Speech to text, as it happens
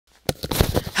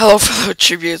Hello, fellow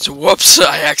tributes. Whoops,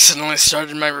 I accidentally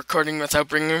started my recording without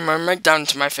bringing my mic down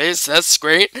to my face. That's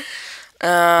great.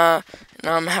 Now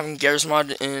I'm having Garry's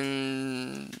mod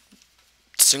in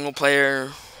single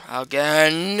player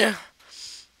again.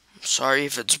 Sorry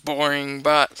if it's boring,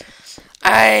 but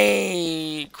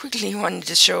I quickly wanted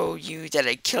to show you that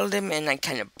I killed him and I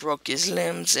kind of broke his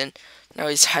limbs, and now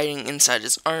he's hiding inside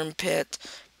his armpit,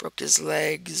 broke his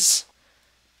legs,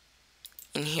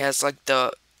 and he has like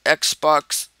the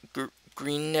Xbox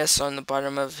greenness on the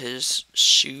bottom of his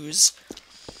shoes.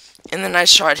 And then I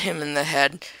shot him in the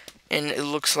head, and it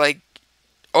looks like...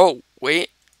 Oh, wait.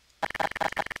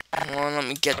 Hold on, let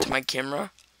me get to my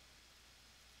camera.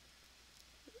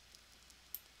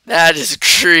 That is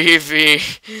creepy.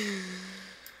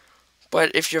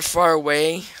 But if you're far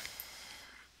away,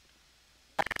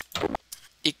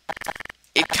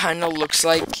 it kind of looks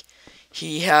like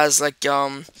he has like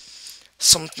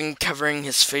something covering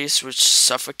his face which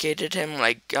suffocated him,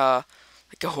 like a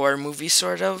horror movie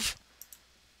sort of.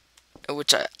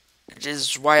 Which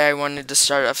is why I wanted to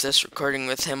start off this recording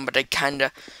with him, but I kind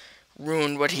of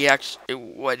ruined what he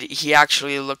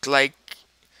actually looked like.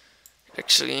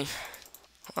 Actually,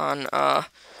 on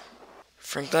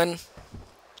Franklin,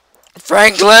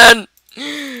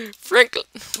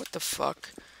 what the fuck,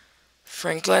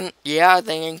 Franklin? Yeah,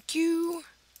 thank you,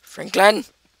 Franklin.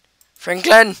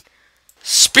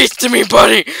 Speak to me,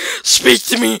 buddy. Speak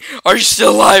to me. Are you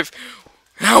still alive?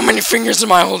 How many fingers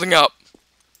am I holding up?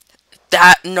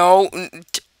 No.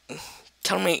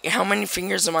 Tell me, how many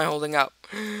fingers am I holding up?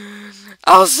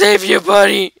 I'll save you,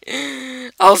 buddy.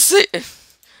 I'll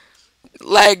save...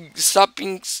 Leg, stop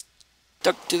being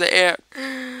stuck to the air.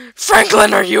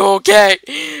 Franklin, are you okay?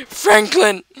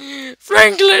 Franklin.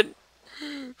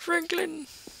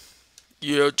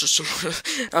 Yeah, just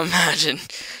imagine.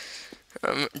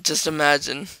 Just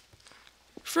imagine.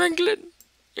 Franklin.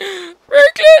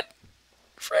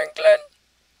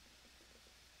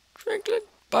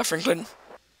 Bye, Franklin.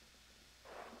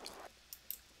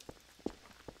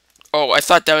 Oh, I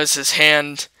thought that was his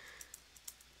hand.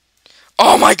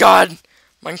 Oh my god!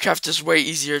 Minecraft is way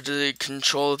easier to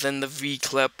control than the V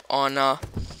clip on,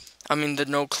 the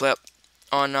no clip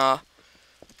on,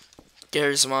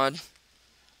 Garry's mod.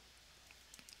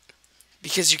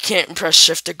 Because you can't press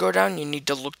shift to go down, you need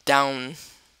to look down.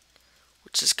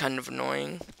 Which is kind of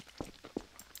annoying.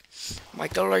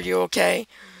 Michael, are you okay?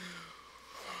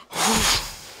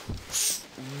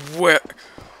 Where?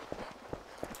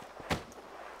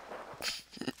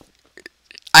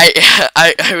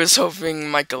 I was hoping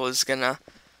Michael was gonna...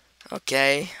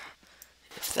 Okay.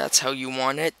 If that's how you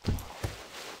want it.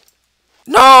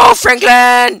 No,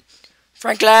 Franklin!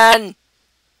 Franklin,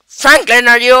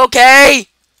 are you okay?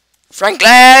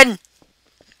 Franklin!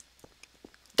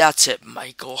 That's it,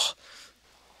 Michael.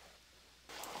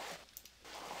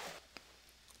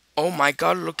 Oh my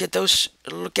god, look at those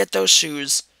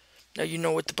shoes. Now you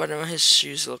know what the bottom of his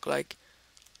shoes look like.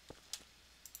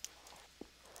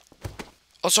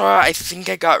 Also, I think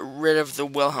I got rid of the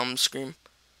Wilhelm scream.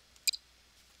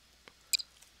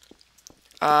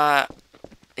 Yeah,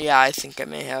 I think I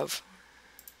may have.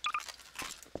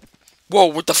 Whoa,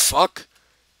 what the fuck?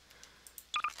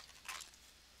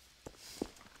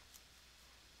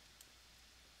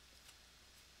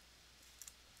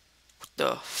 What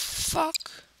the fuck?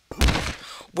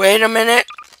 Wait a minute.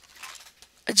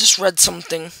 I just read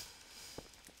something.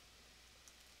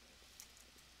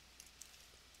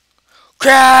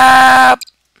 Crap!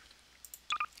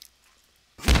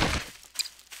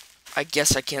 I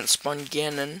guess I can't spawn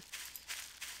Ganon.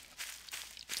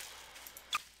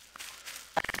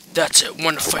 That's it,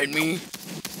 wanna fight me?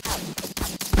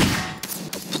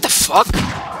 What the fuck?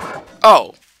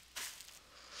 Oh.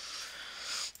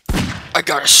 I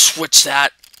gotta switch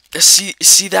that.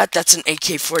 See that? That's an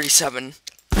AK-47.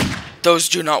 Those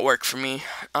do not work for me.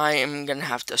 I am gonna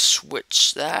have to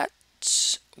switch that.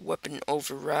 Weapon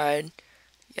override.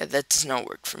 Yeah, that does not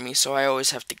work for me, so I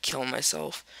always have to kill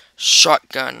myself.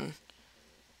 Shotgun.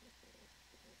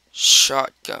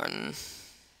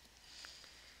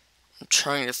 I'm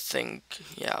trying to think.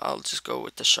 Yeah, I'll just go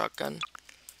with the shotgun.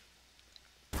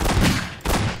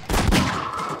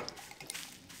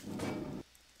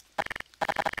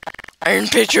 Iron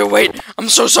Patriot, wait! I'm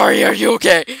so sorry, are you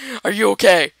okay?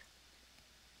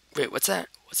 Wait, what's that?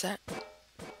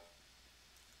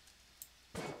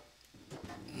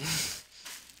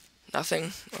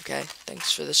 Nothing? Okay,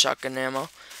 thanks for the shotgun ammo.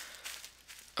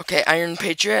 Okay, Iron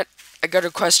Patriot, I got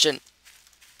a question.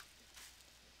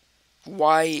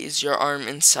 Why is your arm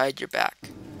inside your back?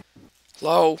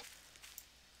 Hello?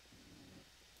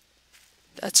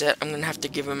 That's it. I'm gonna have to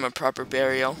give him a proper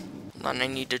burial. Hold on, I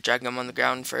need to drag them on the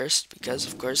ground first, because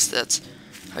of course that's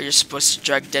how you're supposed to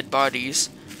drag dead bodies.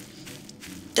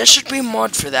 There should be a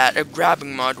mod for that, a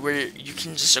grabbing mod, where you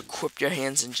can just equip your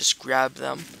hands and just grab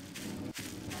them.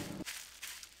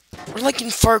 Or like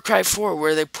in Far Cry 4,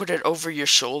 where they put it over your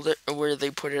shoulder, where they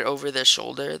put it over their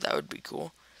shoulder. That would be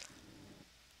cool.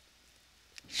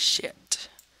 Shit.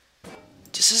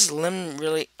 Does his limb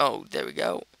really... Oh, there we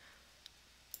go.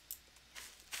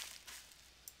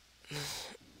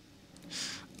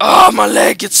 Oh, my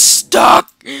leg gets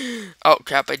stuck! Oh,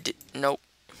 crap, I did... Nope.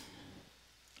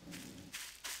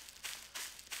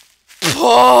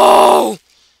 Oh!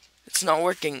 It's not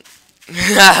working.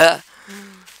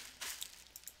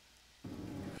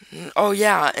 Oh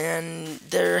yeah, and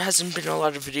there hasn't been a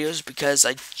lot of videos because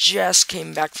I just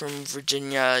came back from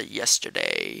Virginia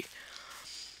yesterday.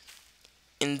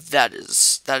 And that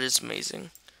is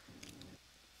amazing.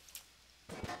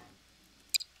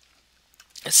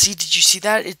 See, did you see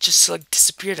that? It just like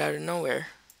disappeared out of nowhere.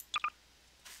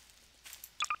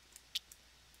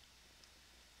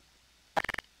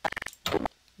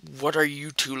 What are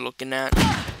you two looking at?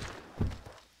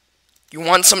 You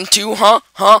want some too, huh?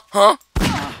 Huh?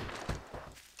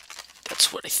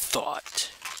 That's what I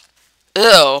thought.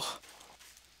 Ew.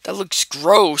 That looks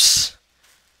gross.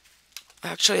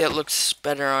 Actually, it looks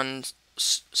better on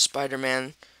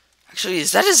Spider-Man. Actually,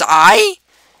 is that his eye?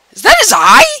 Is that his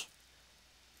eye?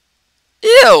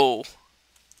 Ew.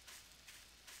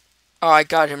 Oh, I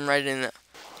got him right in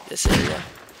this area.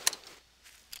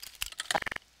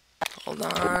 Hold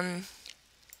on.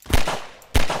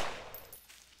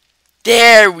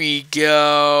 There we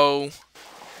go.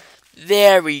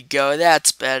 There we go.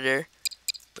 That's better.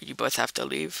 But you both have to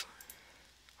leave.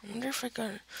 I wonder if I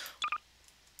got it.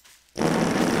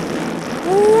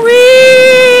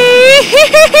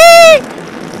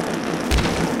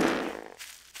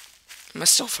 Am I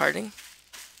still farting?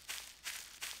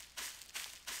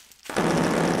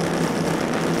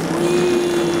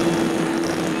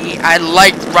 I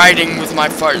like riding with my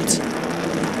farts.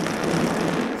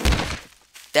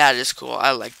 That is cool.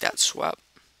 I like that swap.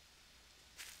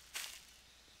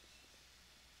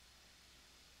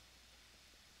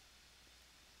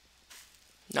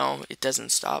 No, it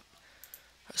doesn't stop.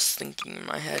 I was thinking in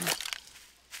my head.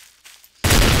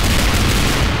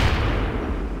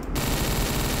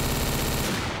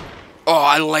 Oh,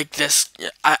 I like this.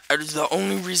 The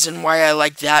only reason why I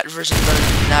like that version better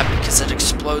than that because it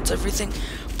explodes everything.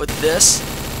 But this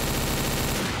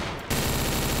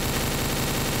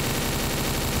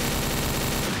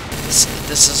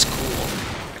is cool.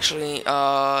 Actually,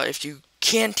 if you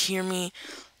can't hear me,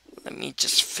 let me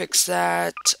just fix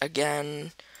that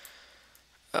again.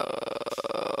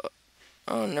 Oh,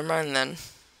 never mind then.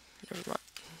 Never mind.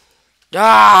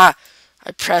 Ah!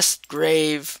 I pressed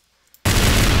grave.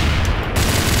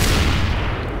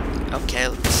 Okay,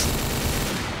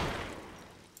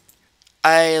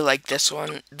 I like this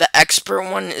one. The expert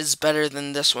one is better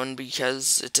than this one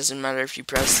because it doesn't matter if you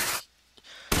press.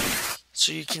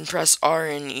 So you can press R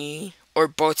and E, or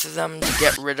both of them to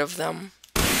get rid of them.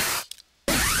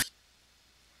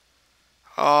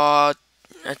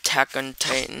 Attack on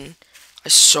Titan. I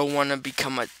so want to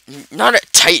become not a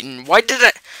Titan. Why did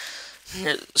I...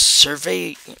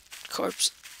 Survey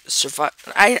Corpse?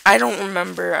 I don't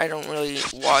remember. I don't really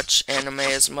watch anime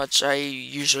as much. I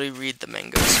usually read the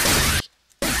mangas.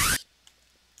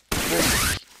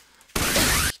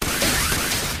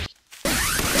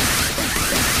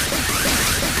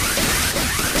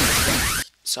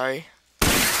 Sorry.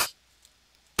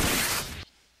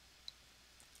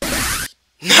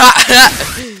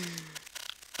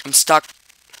 I'm stuck.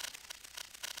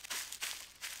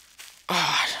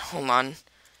 Oh, hold on.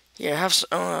 Yeah, have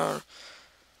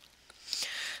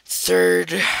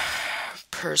third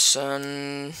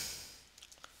person.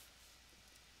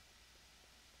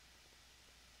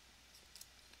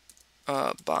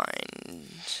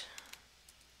 Bind.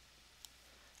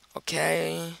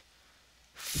 Okay.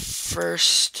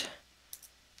 First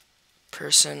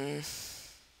person.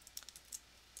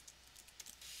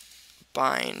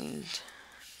 Bind.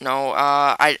 No,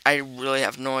 I really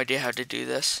have no idea how to do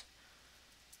this.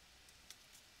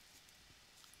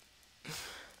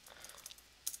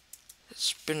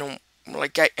 It's been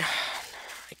like I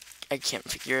can't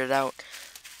figure it out.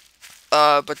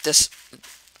 But this,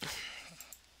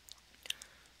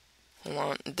 hold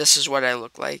on, this is what I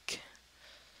look like.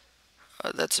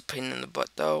 That's a pain in the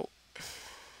butt though.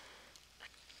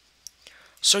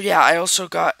 So yeah, I also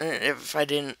got, if I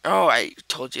didn't, oh, I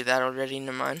told you that already,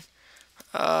 never mind.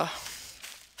 So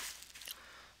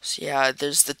yeah,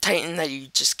 there's the Titan that you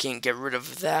just can't get rid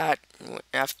of that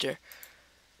after.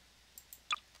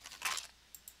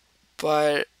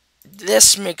 But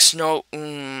this makes no...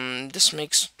 this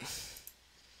makes...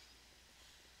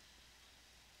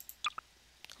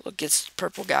 Look, it's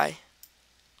purple guy.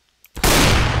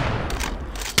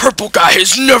 Purple guy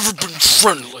has never been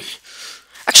friendly.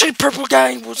 Actually, purple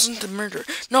guy wasn't the murderer.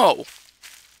 No.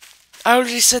 I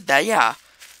already said that, yeah.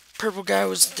 Purple guy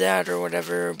was dead or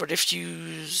whatever, but if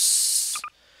you...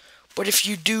 But if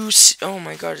you do... Oh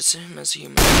my god, it's him as a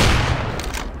human.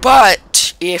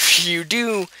 But if you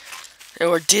do...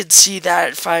 Or did see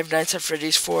that Five Nights at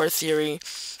Freddy's 4 theory,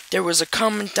 there was a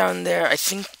comment down there. I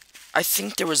think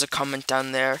there was a comment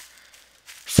down there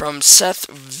from Seth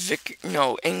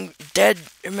Dead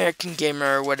American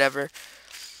Gamer or whatever.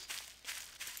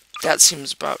 That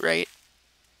seems about right.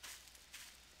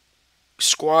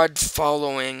 Squad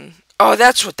following. Oh,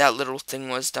 that's what that little thing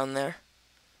was down there.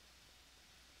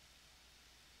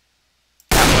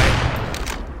 That way.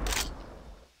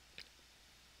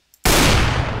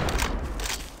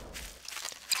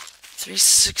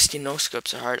 360 no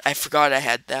scopes are hard. I forgot I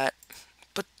had that.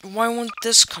 But why won't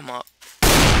this come up?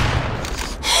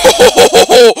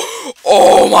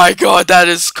 Oh my god, that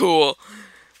is cool.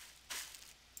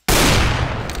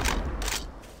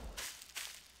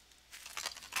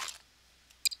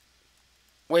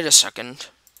 Wait a second.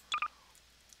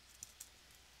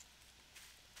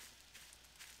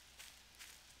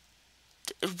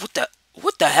 What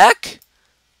the heck?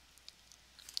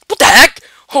 What the heck?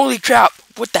 Holy crap.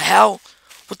 What the hell?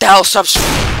 What the hell? Stop.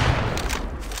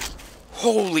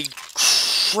 Holy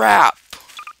crap.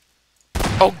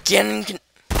 Oh, Ganon can...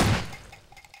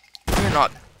 You're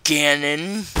not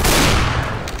Ganon.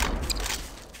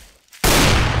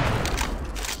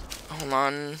 Hold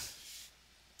on.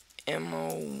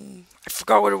 Ammo... I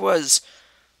forgot what it was.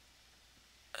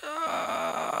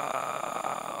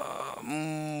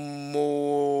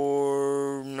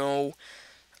 More... No.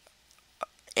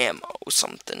 Ammo.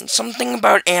 Something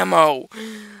about ammo.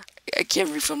 I can't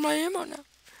refill my ammo now.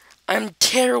 I'm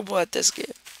terrible at this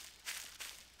game.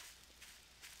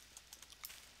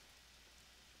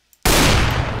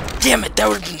 Damn it, that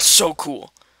would have been so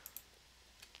cool.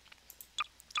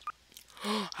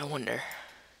 I wonder.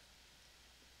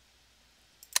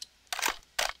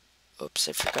 Oops,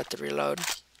 I forgot to reload.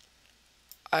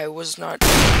 I was not...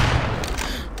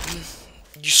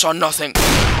 You saw nothing.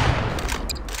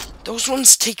 Those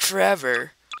ones take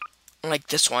forever. Unlike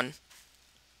this one.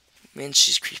 Man,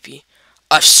 she's creepy.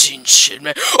 I've seen shit,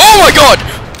 man. Oh my god!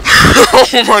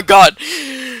 Oh my god!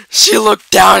 She looked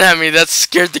down at me. That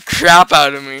scared the crap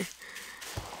out of me.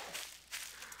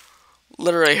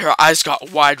 Literally, her eyes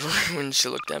got wide when she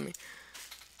looked at me.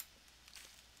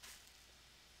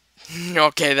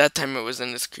 Okay, that time it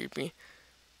wasn't as creepy.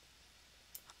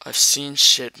 I've seen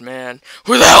shit, man.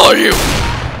 Who the hell are you?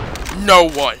 No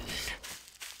one.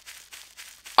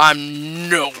 I'm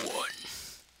no one.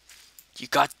 You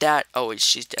got that? Oh, wait,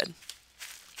 she's dead.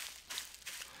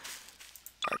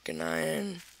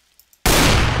 Arcanine.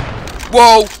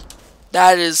 Whoa!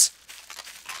 That is...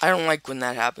 I don't like when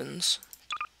that happens.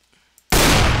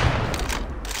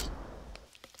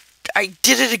 I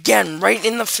did it again, right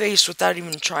in the face without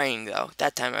even trying, though.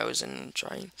 That time I wasn't even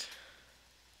trying.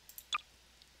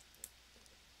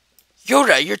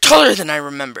 Yoda, you're taller than I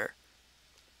remember.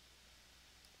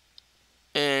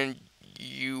 And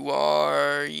you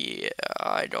are... Yeah,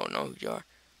 I don't know who you are.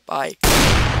 Bye.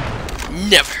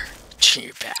 Never turn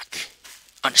your back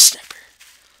on a sniper.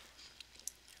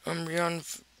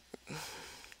 Umbreon...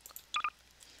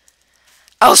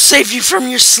 I'll save you from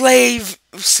your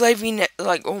slaving,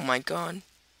 like, oh my god.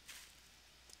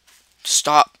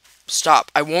 Stop.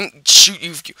 I won't shoot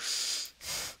you if you...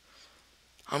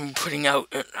 I'm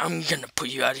gonna put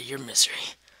you out of your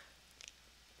misery.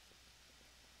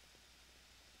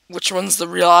 Which one's the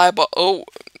real eyeball? Oh,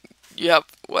 yep,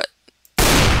 what?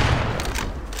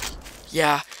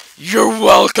 Yeah, you're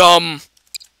welcome.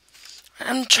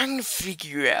 I'm trying to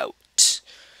figure out,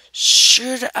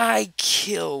 should I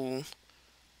kill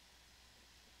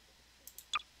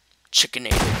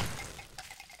Chickenator?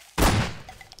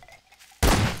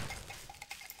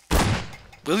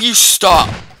 Will you stop?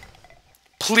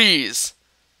 Please.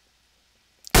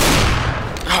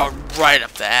 Oh, right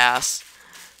up the ass.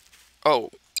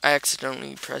 Oh, I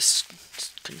accidentally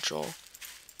pressed control.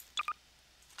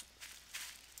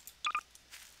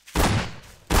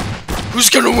 Who's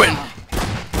gonna win?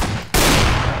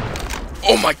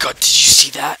 Oh my god, did you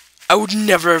see that? I would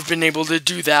never have been able to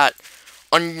do that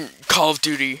on Call of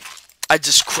Duty. I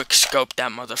just quick scoped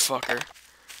that motherfucker.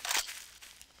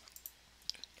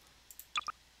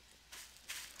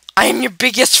 I am your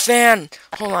biggest fan.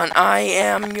 Hold on, I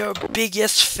am your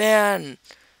biggest fan.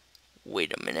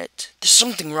 Wait a minute. There's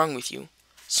something wrong with you.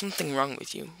 Something wrong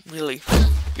with you. Really.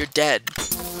 You're dead.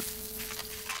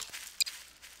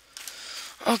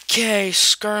 Okay,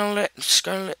 Scarlet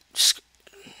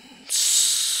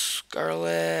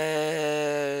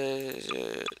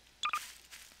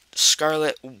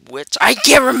Witch. I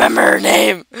can't remember her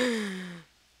name.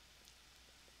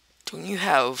 Don't you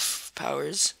have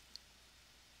powers?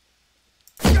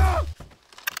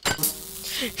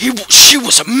 She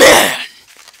was a man.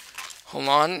 Hold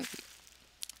on.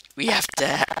 We have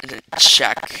to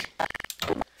check.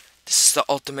 This is the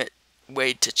ultimate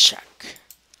way to check.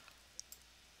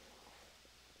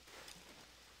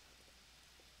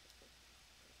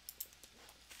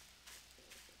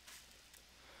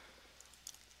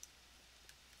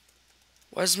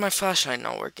 Why is my flashlight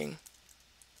not working?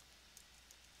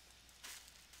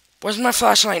 Why is my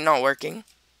flashlight not working?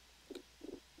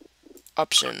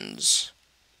 Options.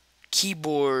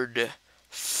 Keyboard.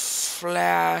 Flashlight.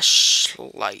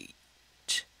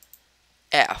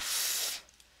 F.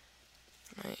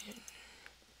 Right.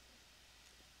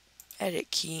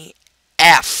 Edit key.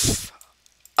 F.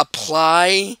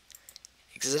 Apply.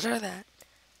 Exit out of that.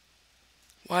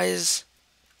 Why is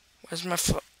my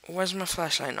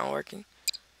flashlight not working?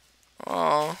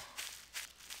 Oh.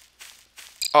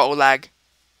 Uh-oh, lag.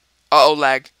 Uh-oh,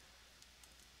 lag.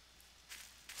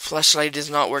 Flashlight is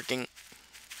not working.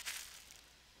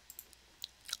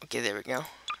 Okay, there we go.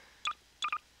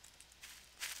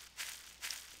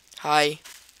 Hi.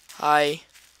 Hi.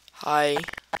 Hi.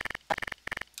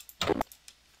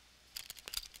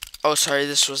 Oh, sorry,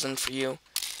 this wasn't for you.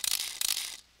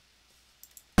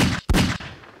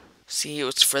 See, it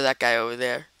was for that guy over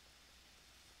there.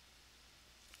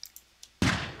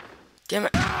 Damn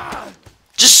it.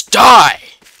 Just die!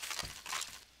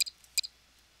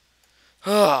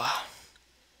 Ugh.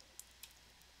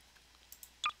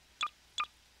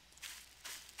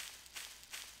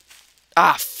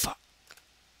 Ah, fuck.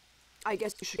 I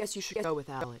guess you should go with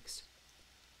Alex.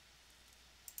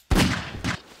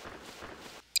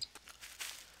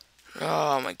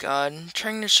 Oh my god. I'm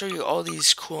trying to show you all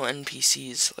these cool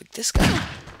NPCs. Like this guy.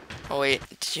 Oh wait,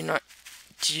 did you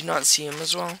not see him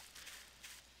as well?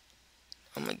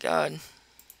 Oh my god.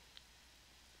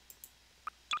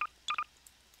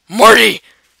 Marty!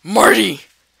 Marty!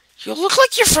 You look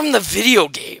like you're from the video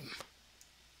game.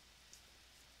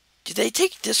 Did they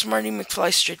take this Marty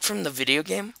McFly straight from the video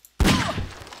game?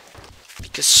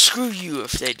 Because screw you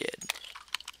if they did.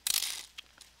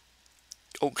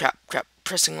 Oh crap, crap.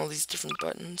 Pressing all these different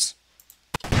buttons.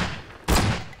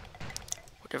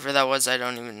 Whatever that was, I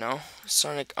don't even know.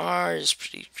 Sonic R is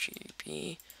pretty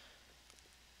creepy.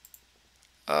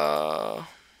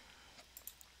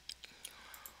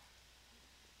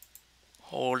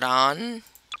 Hold on.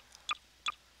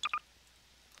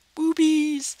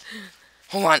 Boobies.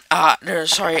 Hold on. No,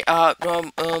 sorry. I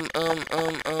don't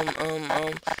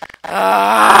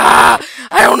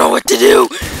know what to do.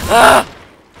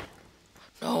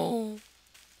 No.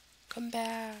 Come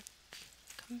back.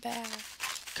 Come back.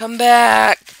 Come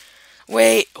back.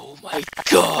 Wait. Oh my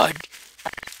god.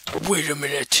 Wait a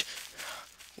minute.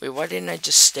 Wait, why didn't I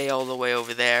just stay all the way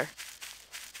over there?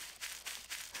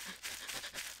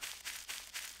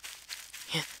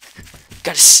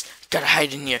 Gotta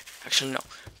hide in here. Actually, no,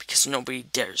 because nobody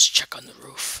dares check on the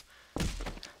roof.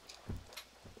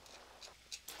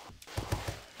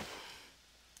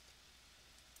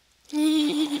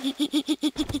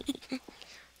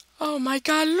 Oh my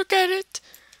god, look at it.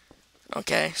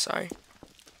 Okay, sorry.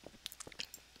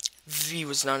 V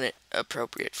was not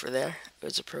appropriate for there. It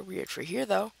was appropriate for here,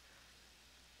 though.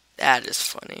 That is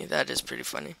funny. That is pretty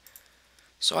funny.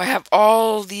 So I have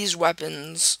all these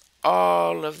weapons.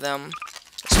 All of them.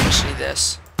 Especially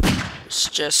this.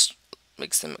 Which just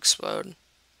makes them explode.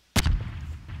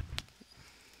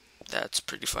 That's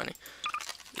pretty funny.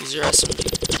 These are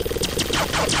SMG.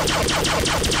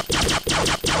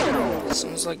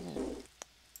 Sounds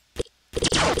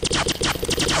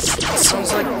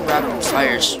like rapid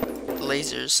fires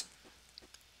lasers.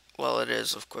 Well, it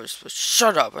is, of course, but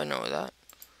shut up, I know that.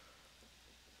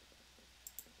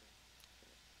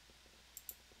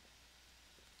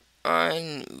 I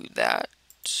knew that.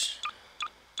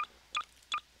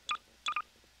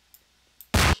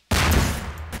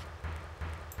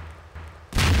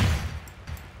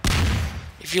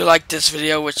 If you liked this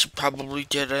video, which you probably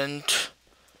didn't,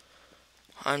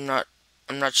 I'm not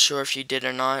sure if you did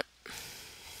or not.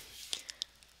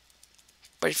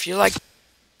 But if you like,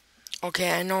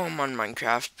 okay, I know I'm on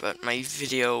Minecraft, but my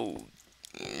video,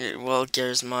 well,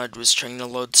 Garry's Mod was trying to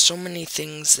load so many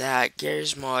things that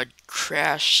Garry's Mod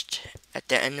crashed at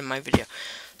the end of my video.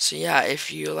 So yeah,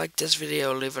 if you like this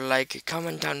video, leave a like, a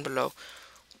comment down below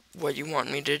what you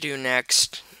want me to do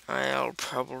next. I'll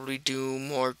probably do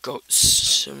more Goat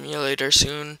Simulator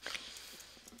soon.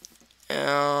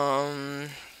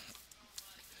 And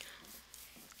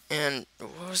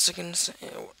what was I gonna say?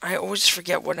 I always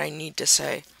forget what I need to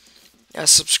say.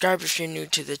 Subscribe if you're new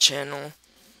to the channel.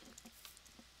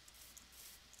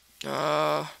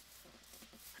 And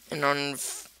on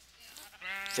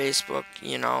Facebook,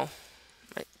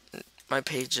 my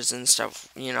pages and stuff,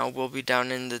 will be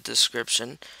down in the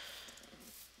description.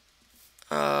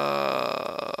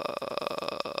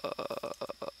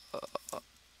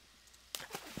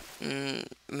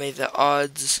 May the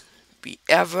odds be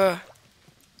ever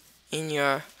in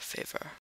your favor.